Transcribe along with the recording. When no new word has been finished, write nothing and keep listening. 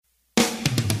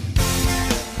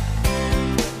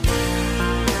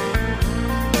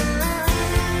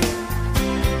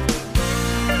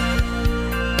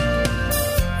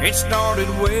It started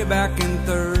way back in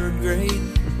 3rd grade.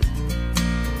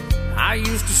 I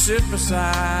used to sit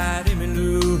beside him in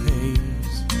New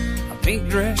Haze, a pink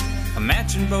dress, a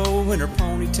matching bow in her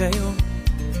ponytail.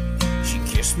 She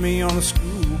kissed me on the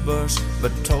school bus,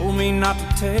 but told me not to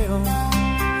tell.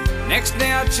 Next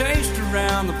day I chased her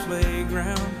around the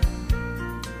playground.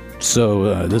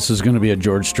 So this is going to be a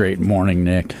George Strait morning,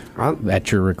 Nick,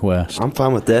 at your request. I'm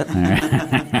fine with that.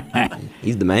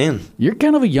 He's the man. You're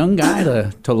kind of a young guy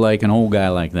to like an old guy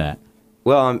like that.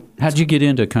 Well, how'd you get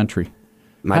into country?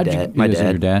 My dad.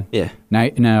 Your dad? Yeah.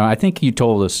 Now, I think you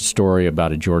told us a story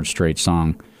about a George Strait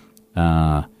song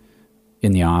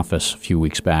in the office a few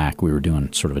weeks back. We were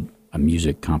doing sort of a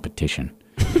music competition,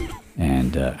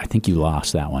 and I think you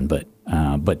lost that one.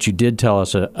 But you did tell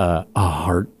us a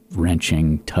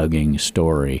heart-wrenching, tugging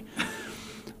story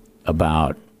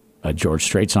about a George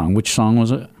Strait song. Which song was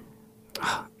it?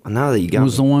 Now that you got it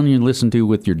was the one you listened to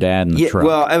with your dad in the truck.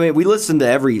 Well, I mean, we listened to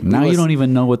every. Now you don't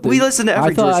even know what we listened to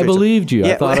every. I believed you.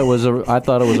 Yeah. I thought it was a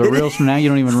real. Now you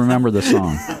don't even remember the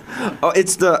song.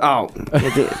 It's the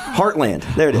Heartland.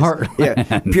 There it is.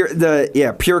 Heartland.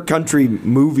 Yeah, pure country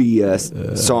movie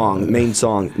song, main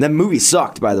song. That movie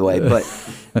sucked, by the way.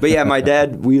 But yeah, my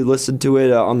dad. We listened to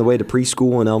it on the way to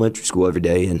preschool and elementary school every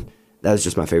day, and that was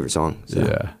just my favorite song.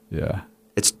 So. Yeah.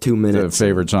 It's 2 minutes. It's a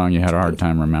favorite song you had a hard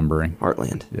time remembering.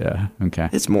 Heartland. Yeah. Okay.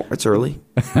 It's early.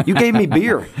 You gave me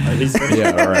beer.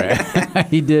 Yeah. All right.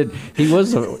 He did. He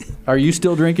was. Are you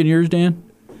still drinking yours, Dan?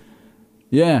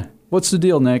 Yeah. What's the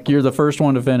deal, Nick? You're the first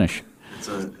one to finish. It's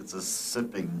a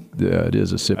sipping. Yeah, it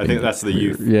is a sipping. I think that's the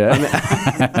youth.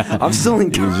 Yeah. I'm still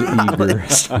in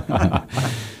college.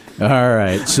 All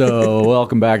right, so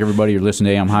welcome back, everybody. You're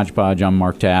listening to I'm Hodge Podge. I'm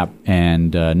Mark Tapp,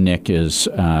 and Nick is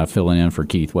filling in for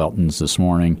Keith Weltons this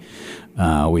morning.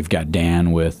 We've got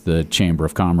Dan with the Chamber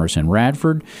of Commerce in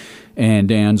Radford, and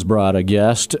Dan's brought a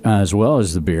guest as well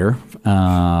as the beer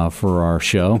for our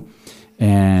show.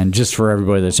 And just for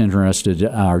everybody that's interested,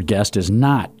 our guest is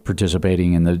not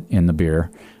participating in the beer.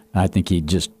 I think he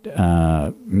just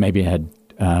maybe had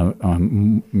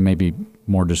maybe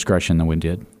more discretion than we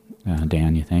did.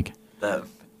 Dan, you think?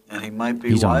 And he might be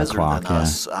He's wiser clock, than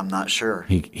us. I'm not sure.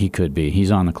 He could be.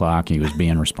 He's on the clock. He was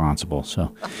being responsible.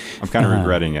 So I'm kind of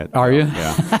regretting it. Are you?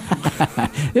 Yeah.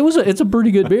 It's a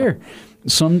pretty good beer.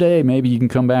 Someday maybe you can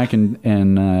come back and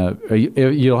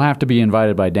you'll have to be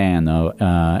invited by Dan though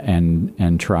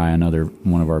and try another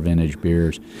one of our vintage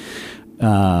beers.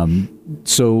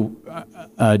 So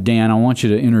Dan, I want you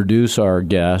to introduce our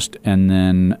guest and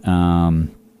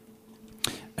then.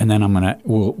 And then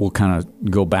we'll kind of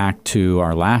go back to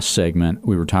our last segment.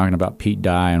 We were talking about Pete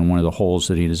Dye and one of the holes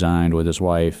that he designed with his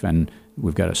wife, and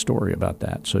we've got a story about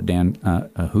that. So, Dan,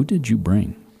 who did you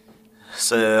bring?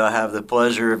 So I have the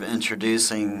pleasure of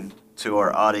introducing to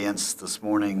our audience this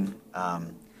morning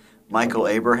Michael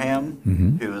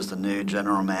Abraham, who is the new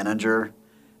general manager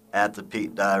at the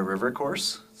Pete Dye River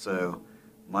Course. So,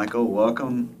 Michael,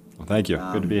 welcome. Well, thank you.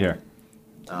 Good to be here.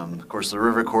 Of course, the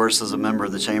River Course is a member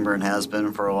of the Chamber and has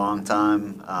been for a long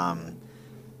time.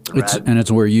 It's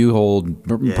where you hold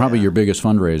probably your biggest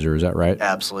fundraiser, is that right?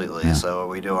 Absolutely. Yeah. So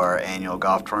we do our annual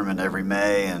golf tournament every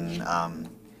May, and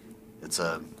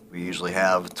we usually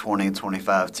have 20,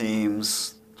 25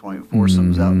 teams, 20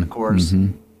 foursomes out in the course.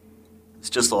 Mm-hmm. It's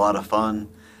just a lot of fun.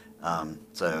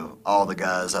 So all the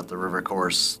guys at the River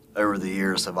Course over the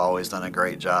years have always done a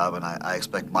great job, and I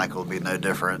expect Michael will be no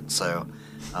different. So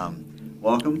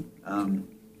welcome.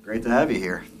 Great to have you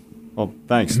here. Well,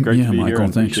 thanks. Great to be Michael, here.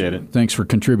 Thanks. Appreciate it. Thanks for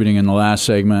contributing in the last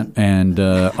segment. And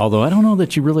although I don't know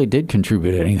that you really did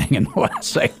contribute anything in the last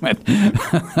segment,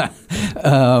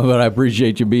 but I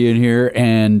appreciate you being here.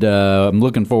 And I'm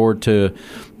looking forward to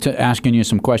asking you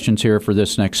some questions here for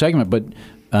this next segment. But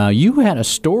you had a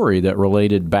story that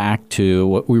related back to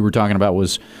what we were talking about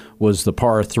was the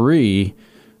par 3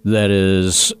 that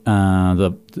is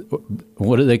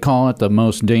what do they call it? The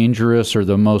most dangerous or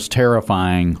the most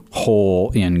terrifying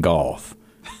hole in golf.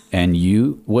 And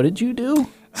what did you do?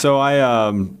 So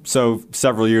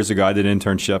several years ago, I did an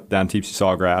internship down Teepsy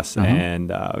Sawgrass,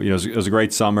 and it was a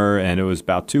great summer, and it was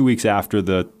about 2 weeks after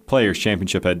the Players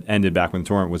Championship had ended back when the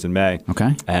tournament was in May.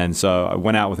 Okay. And so I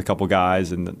went out with a couple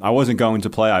guys, and I wasn't going to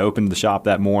play. I opened the shop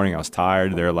that morning. I was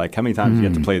tired. They were like, "How many times do you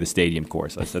have to play the stadium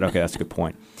course?" I said, "Okay, that's a good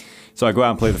point." So I go out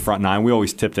and play the front 9. We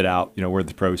always tipped it out, where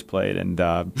the pros played, and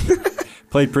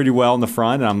played pretty well in the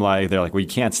front. And they're like, well, you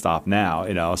can't stop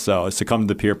now, So succumbed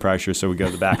to peer pressure, so we go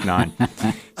to the back 9.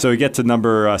 So we get to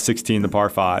number 16, the par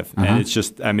 5, and it's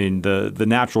just, the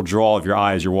natural draw of your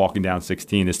eye as you're walking down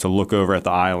 16 is to look over at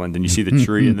the island, and you see the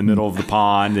tree in the middle of the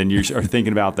pond, and you're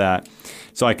thinking about that.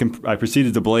 So I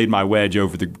proceeded to blade my wedge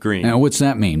over the green. Now, what's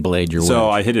that mean, blade your wedge? So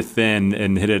I hit it thin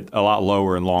and hit it a lot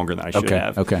lower and longer than I should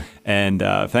have. Okay. And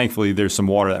thankfully, there's some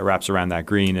water that wraps around that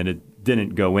green, and it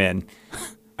didn't go in.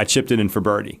 I chipped it in for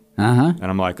birdie. And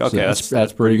I'm like, okay, so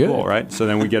that's pretty good. Cool, right? So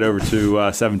then we get over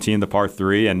to 17, the par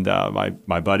 3, and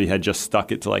my buddy had just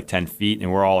stuck it to like 10 feet,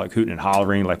 and we're all like hooting and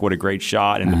hollering, like, what a great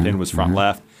shot, and the pin was front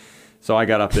left. So I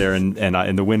got up there,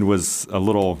 and the wind was a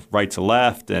little right to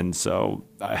left, and so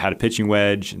I had a pitching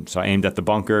wedge, and so I aimed at the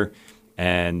bunker,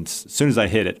 and as soon as I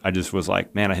hit it, I just was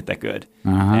like, man, I hit that good.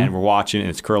 And we're watching, and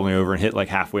it's curling over and hit like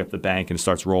halfway up the bank, and it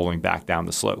starts rolling back down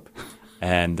the slope.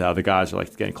 And the guys are like,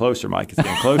 it's getting closer, Mike. It's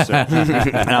getting closer.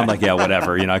 And I'm like, yeah,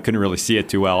 whatever. I couldn't really see it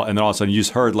too well. And then all of a sudden, you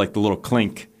just heard like the little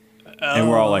clink. And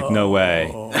we're all like, no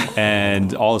way.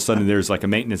 And all of a sudden, there's like a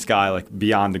maintenance guy like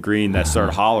beyond the green that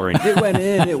started hollering, it went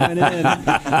in.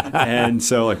 And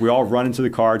so like we all run into the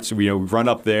carts. We run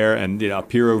up there and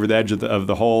peer over the edge of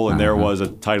the hole. And there was a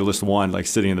Titleist 1 like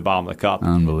sitting in the bottom of the cup.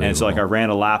 Unbelievable. And so like I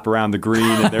ran a lap around the green,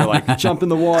 and they're like, jump in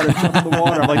the water.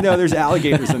 I'm like, no, there's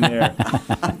alligators in there.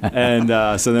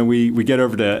 And so then we get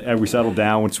over to, we settled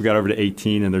down once we got over to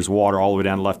 18, and there's water all the way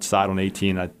down the left side on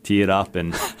 18. I tee it up,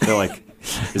 and they're like,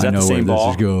 is that the same ball?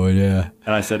 This is going, yeah.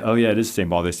 And I said, oh, yeah, it is the same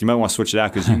ball. You might want to switch it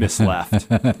out because you missed left.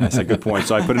 I said, good point.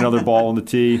 So I put another ball on the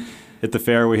tee, hit the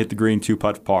fairway, hit the green,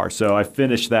 2-putt par. So I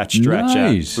finished that stretch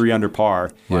at 3 under par.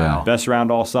 Wow. Best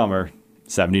round all summer,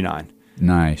 79.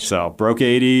 Nice. So broke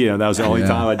 80. That was the only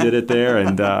time I did it there,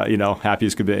 and happy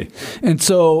as could be. And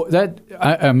so that,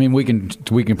 I mean, we can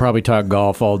probably talk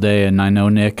golf all day. And I know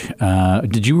Nick.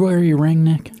 Did you wear your ring,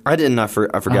 Nick? I didn't. I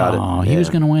forgot it. Oh, he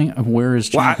was going to wear his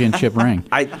championship ring.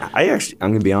 I actually, I'm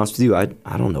going to be honest with you.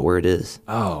 I don't know where it is.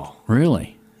 Oh,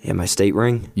 really? Yeah, my state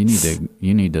ring. You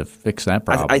need to fix that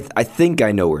problem. I think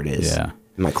I know where it is. Yeah.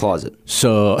 In my closet.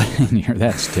 So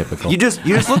that's typical. You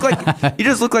just look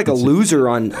like a loser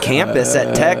on campus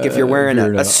at Tech if you're wearing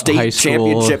a state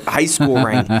championship high school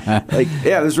ring. Like,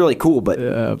 yeah, it was really cool, but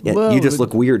you just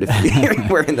look weird if you're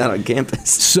wearing that on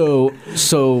campus. So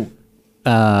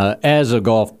as a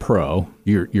golf pro,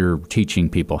 you're teaching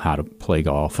people how to play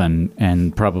golf,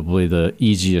 and probably the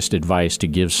easiest advice to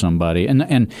give somebody,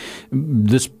 and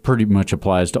this pretty much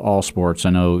applies to all sports.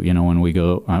 I know, when we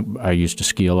go, I used to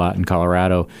ski a lot in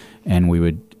Colorado, and we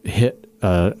would hit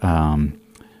an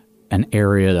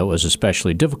area that was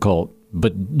especially difficult.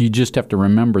 But you just have to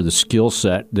remember the skill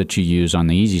set that you use on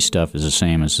the easy stuff is the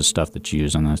same as the stuff that you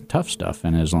use on the tough stuff,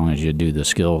 and as long as you do the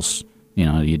skills,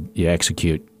 you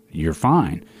execute, you're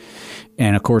fine.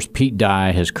 And, of course, Pete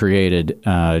Dye has created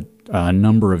a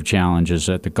number of challenges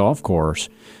at the golf course.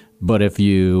 But if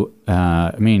you,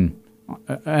 on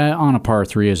a par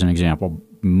 3 as an example,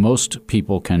 most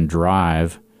people can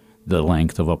drive the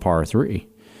length of a par 3.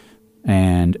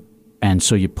 And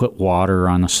so you put water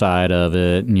on the side of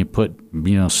it, and you put,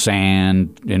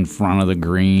 sand in front of the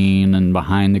green and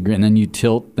behind the green. And then you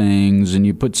tilt things, and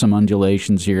you put some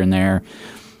undulations here and there.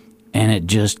 And it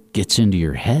just gets into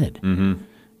your head. Mm-hmm.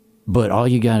 But all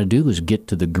you got to do is get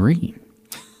to the green.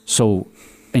 So,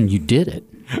 and you did it.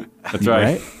 That's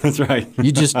right. That's right.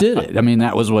 You just did it. I mean,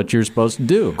 that was what you're supposed to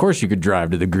do. Of course, you could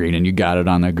drive to the green, and you got it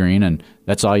on the green, and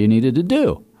that's all you needed to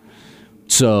do.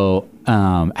 So,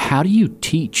 how do you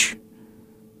teach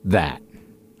that?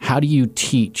 How do you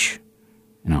teach,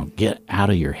 get out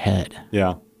of your head?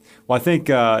 Yeah. Well, I think,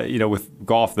 with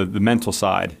golf, the mental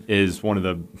side is one of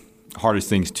the hardest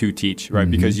things to teach, right?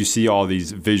 Mm-hmm. Because you see all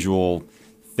these visual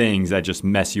things that just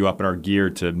mess you up and are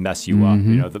geared to mess you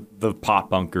up. The pot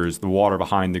bunkers, the water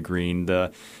behind the green,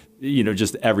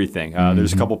 just everything.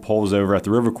 There's a couple poles over at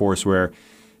the river course where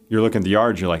you're looking at the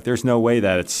yards, you're like, there's no way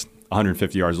that it's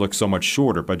 150 yards. It looks so much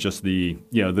shorter, but just the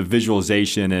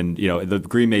visualization and, the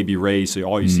green may be raised, so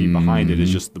all you see behind it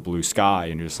is just the blue sky,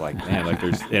 and you're just like, man, like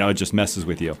there's, it just messes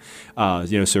with you.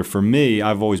 So for me,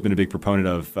 I've always been a big proponent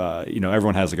of,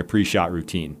 everyone has like a pre-shot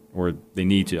routine, or they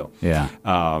need to. Yeah.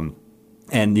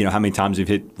 And how many times you've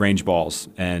hit range balls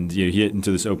and you hit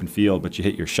into this open field, but you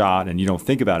hit your shot and you don't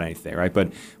think about anything, right?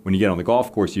 But when you get on the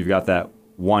golf course, you've got that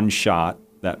one shot,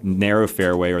 that narrow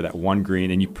fairway or that one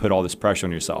green, and you put all this pressure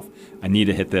on yourself. I need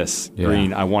to hit this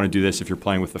green. I want to do this if you're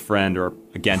playing with a friend or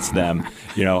against them.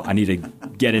 I need to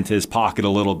get into his pocket a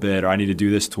little bit, or I need to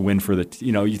do this to win for the,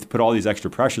 you put all these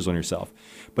extra pressures on yourself.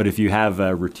 But if you have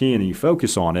a routine and you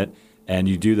focus on it and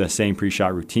you do the same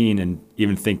pre-shot routine and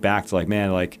even think back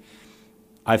to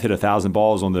I've hit 1,000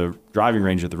 balls on the driving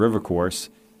range at the river course.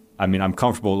 I mean, I'm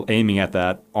comfortable aiming at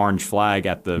that orange flag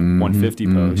at the 150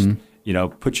 post.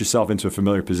 Put yourself into a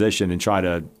familiar position and try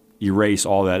to erase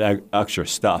all that extra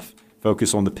stuff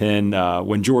Focus on the pin.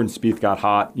 When Jordan Spieth got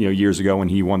hot, years ago when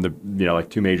he won the, like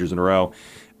 2 majors in a row,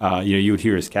 you would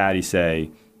hear his caddy say,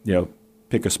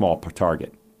 pick a small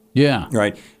target. Yeah.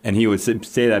 Right. And he would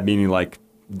say that meaning like,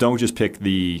 don't just pick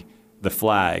the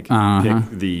flag,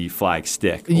 pick the flag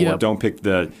stick, or don't pick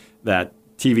that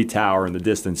TV tower in the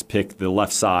distance, pick the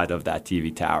left side of that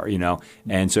TV tower,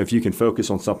 And so if you can focus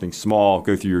on something small,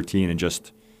 go through your routine and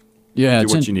just do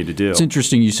what you need to do. It's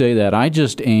interesting you say that. I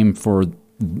just aim for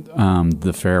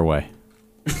the fairway.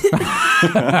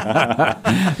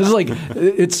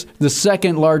 It's the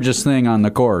second largest thing on the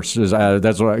course.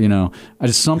 That's what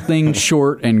just something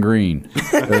short and green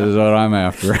is what I'm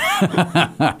after.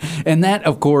 And that,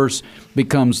 of course,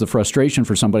 becomes the frustration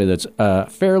for somebody that's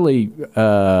fairly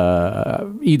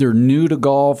either new to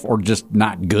golf or just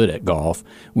not good at golf.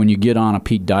 When you get on a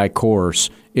Pete Dye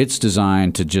course, it's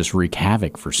designed to just wreak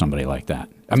havoc for somebody like that.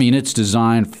 I mean, it's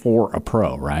designed for a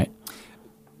pro, right?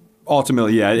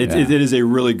 Ultimately, yeah, it is a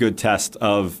really good test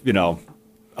of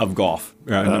golf,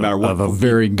 no matter what. Of a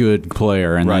very good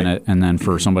player, and then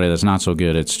for somebody that's not so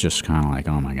good, it's just kind of like,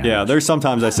 oh my god. Yeah, there's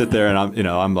sometimes I sit there and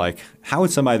I'm like, how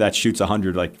would somebody that shoots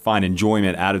 100 like find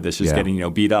enjoyment out of this, just getting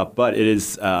beat up? But it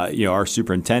is our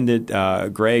superintendent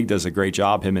Greg does a great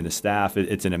job. Him and his staff.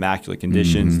 It's in immaculate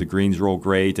conditions. The greens roll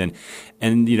great, and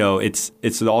it's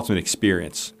the ultimate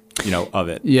experience. Of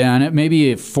it. Yeah, and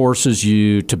maybe it forces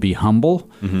you to be humble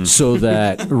so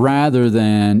that rather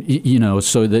than,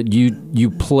 so that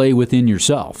you play within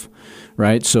yourself,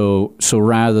 right? So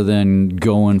rather than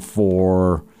going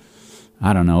for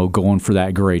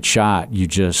that great shot, you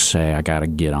just say, I got to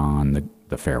get on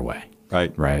the fairway.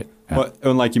 Right. Right. Yeah. Well,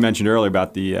 and like you mentioned earlier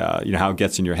about the, how it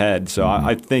gets in your head. So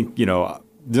I think, the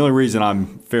only reason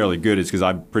I'm fairly good is because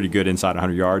I'm pretty good inside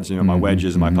 100 yards, my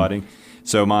wedges and my putting.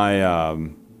 So my...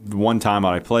 one time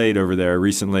I played over there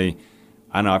recently,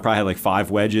 I don't know, I probably had like 5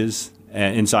 wedges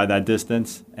inside that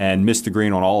distance and missed the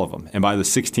green on all of them. And by the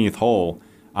 16th hole,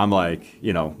 I'm like,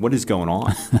 what is going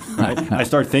on? Right? I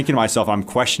start thinking to myself, I'm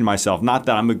questioning myself. Not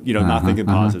that I'm, not thinking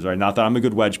positives, right? Not that I'm a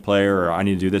good wedge player or I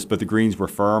need to do this, but the greens were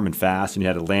firm and fast, and you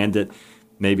had to land it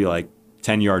maybe like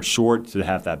 10 yards short to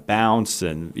have that bounce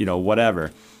and whatever.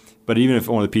 But even if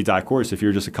on the Pete Dye course, if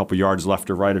you're just a couple yards left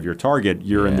or right of your target,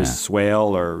 you're in this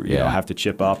swale or have to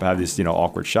chip up, have this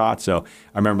awkward shot. So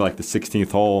I remember like the 16th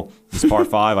hole, this par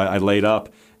 5, I laid up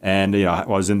and I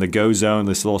was in the go zone,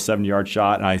 this little 70-yard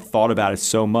shot, and I thought about it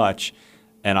so much,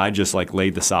 and I just like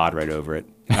laid the sod right over it.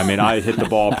 I mean, I hit the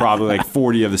ball probably like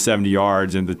 40 of the 70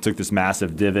 yards and took this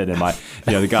massive divot. And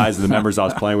the guys, the members I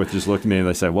was playing with just looked at me and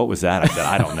they said, what was that? I said,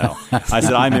 I don't know. I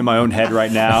said, I'm in my own head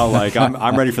right now. Like,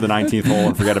 I'm ready for the 19th hole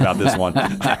and forget about this one.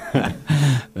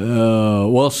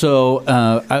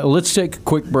 Let's take a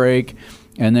quick break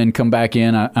and then come back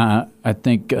in. I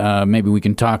think maybe we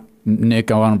can talk. Nick,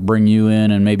 I want to bring you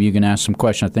in, and maybe you can ask some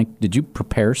questions. I think, did you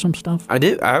prepare some stuff? I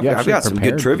did. I've got some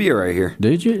good trivia right here.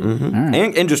 Did you? Mm-hmm. All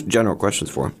right. And just general questions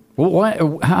for him.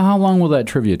 Well, how long will that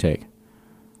trivia take?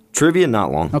 Trivia,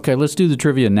 not long. Okay, let's do the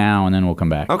trivia now, and then we'll come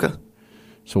back. Okay.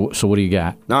 So what do you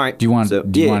got? All right. Do you want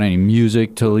any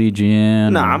music to lead you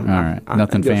in? No, all right.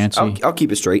 Nothing fancy? I'll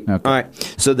keep it straight. Okay. All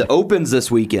right. So the Opens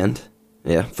this weekend.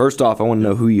 Yeah. First off, I want to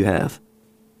know who you have.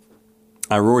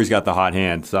 Rory's got the hot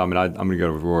hand, so I'm going to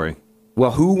go with Rory.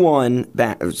 Well, who won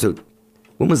back? So,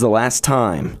 when was the last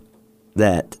time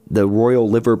that the Royal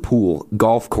Liverpool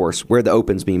golf course, where the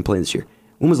Open's being played this year,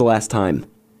 when was the last time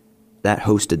that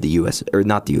hosted the U.S. or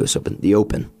not the U.S. Open, the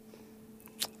Open?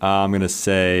 I'm going to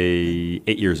say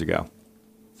 8 years ago.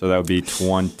 So that would be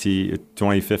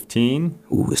 2015.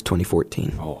 Ooh, it was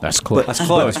 2014. Oh, that's close. That's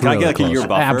close. Can I get like a year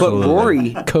buffer? But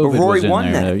Rory was won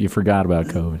in there. that. You forgot about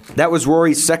COVID. That was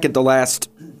Rory's second to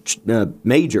last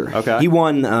major. Okay. He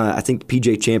won, I think, the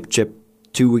PGA Championship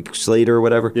 2 weeks later or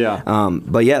whatever. Yeah.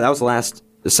 But yeah, that was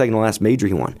the second to last major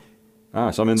he won.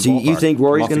 So I'm in the So ballpark. you think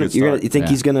Rory's going to? You think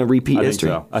he's going to repeat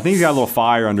history? I think so. I think he's got a little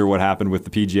fire under what happened with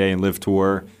the PGA and Live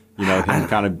Tour. Him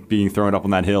kind of being thrown up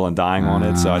on that hill and dying on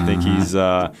it. So I think he's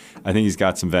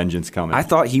got some vengeance coming. I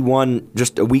thought he won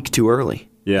just a week too early.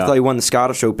 Yeah. I thought he won the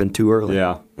Scottish Open too early.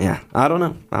 Yeah. Yeah. I don't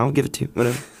know. I'll give it to you.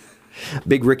 Whatever.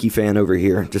 Big Ricky fan over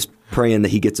here, just praying that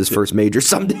he gets his first major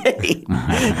someday.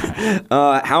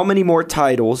 How many more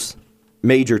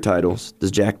major titles, does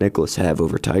Jack Nicklaus have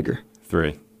over Tiger?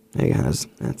 3. Hey guys,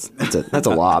 that's a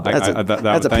lob.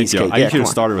 That's a piece of cake. You should have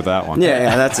started with that one.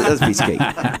 Yeah, that's a piece of cake.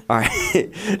 All right.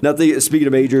 Now, speaking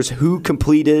of majors, who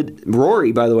completed?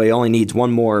 Rory, by the way, only needs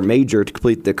one more major to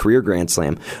complete the career Grand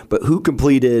Slam. But who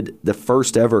completed the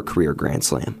first ever career Grand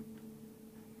Slam?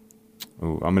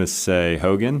 Ooh, I'm going to say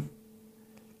Hogan.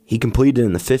 He completed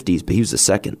in the 50s, but he was the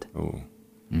second. Ooh.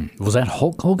 Was that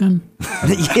Hulk Hogan?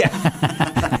 Yeah.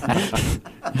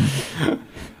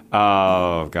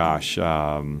 Oh gosh.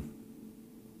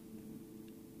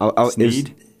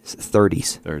 Snead?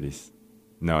 30s. 30s.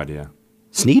 No idea.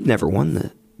 Snead never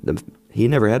won he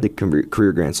never had the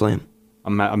career Grand Slam.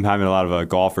 I'm having a lot of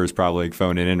golfers probably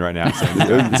phoning in right now saying,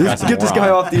 Get this guy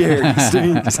off the air. He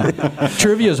stinks.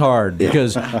 Trivia is hard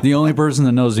because the only person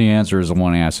that knows the answer is the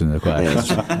one asking the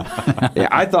question. Yeah,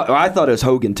 I thought it was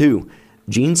Hogan too.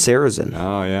 Gene Sarazen.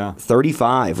 Oh yeah.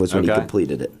 35 was when he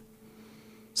completed it.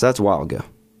 So that's a while ago.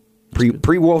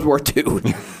 Pre World War II.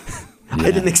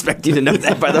 I didn't expect you to know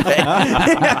that, by the way.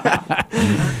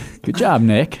 Good job,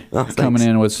 Nick. Oh, coming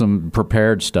in with some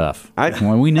prepared stuff.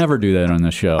 Well, we never do that on the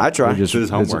show. I try. Just his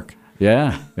homework.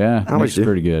 Yeah. Nick's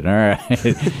pretty good. All right.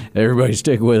 Everybody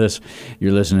stick with us.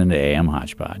 You're listening to AM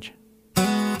Hodgepodge.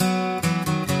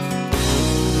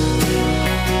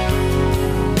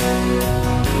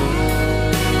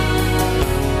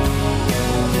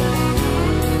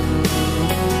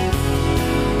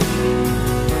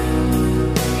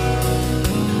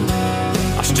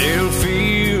 Still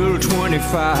feel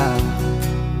 25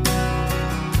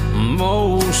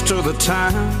 most of the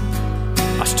time.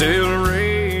 I still